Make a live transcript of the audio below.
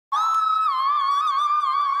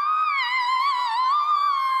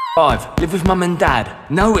5. Live with mum and dad.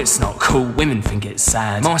 No, it's not cool, women think it's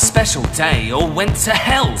sad. My special day all went to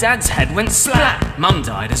hell. Dad's head went splat. Mum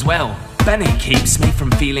died as well. Benny keeps me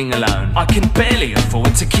from feeling alone. I can barely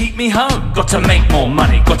afford to keep me home. Got to make more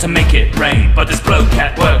money, got to make it rain. But this bloke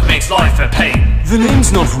at work makes life a pain. The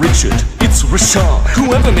name's not Richard, it's Richard.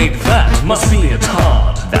 Whoever made that must be a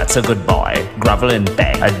tard. That's a good boy, grovel and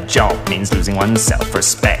beg. A job means losing one's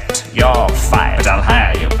self-respect. You're fired, but I'll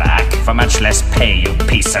hire you back for much less pay, you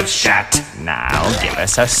piece of shit. Now give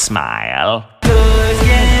us a smile. Boys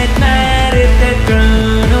get mad if they're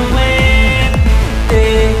thrown away.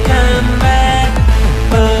 They come back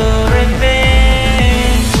for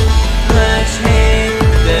revenge. Much hate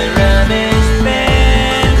the rubbish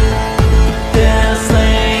bin. They'll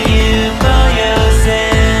slay you for your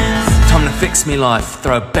sins. Time to fix me life,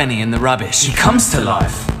 throw Benny in the rubbish. He comes to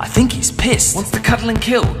life, I think he's pissed. Wants to cuddle and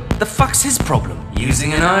kill, the fuck's his problem?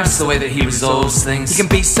 Using a knife's the way that he resolves things. He can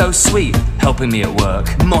be so sweet, helping me at work.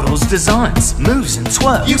 Models, designs, moves and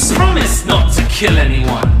twerks. You promised not to kill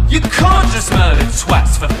anyone. You can't just murder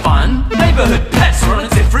twats for fun. Neighborhood pets are on a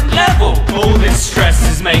different level. All this stress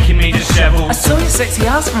is making me disheveled. I saw your sexy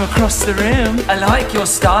ass from across the room. I like your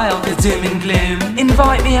style, the doom and gloom.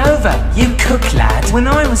 Invite me over, you cook lad. When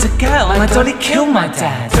I was a girl, my daddy killed my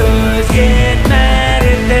dad. Boys get mad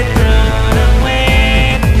if they're thrown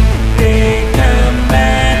away. They come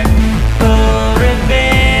back for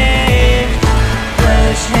revenge.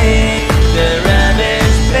 Flesh hate the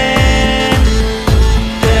rubbish bin.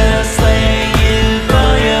 They'll slay you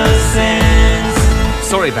for your sins.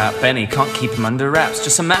 Sorry about Benny, can't keep him under wraps.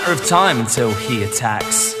 Just a matter of time until he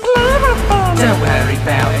attacks. Don't worry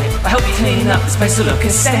about it, I'll help you clean up, the space will look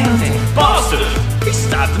astounding. Bastard! He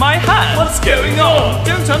stabbed my hand! What's going on?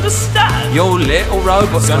 Don't understand! Your little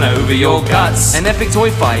robot's gone over your guts. An epic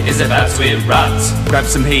toy fight is about to erupt. Grab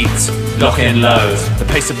some heat, lock in load. The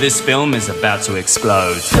pace of this film is about to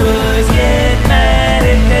explode. Boys get mad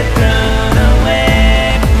if they're thrown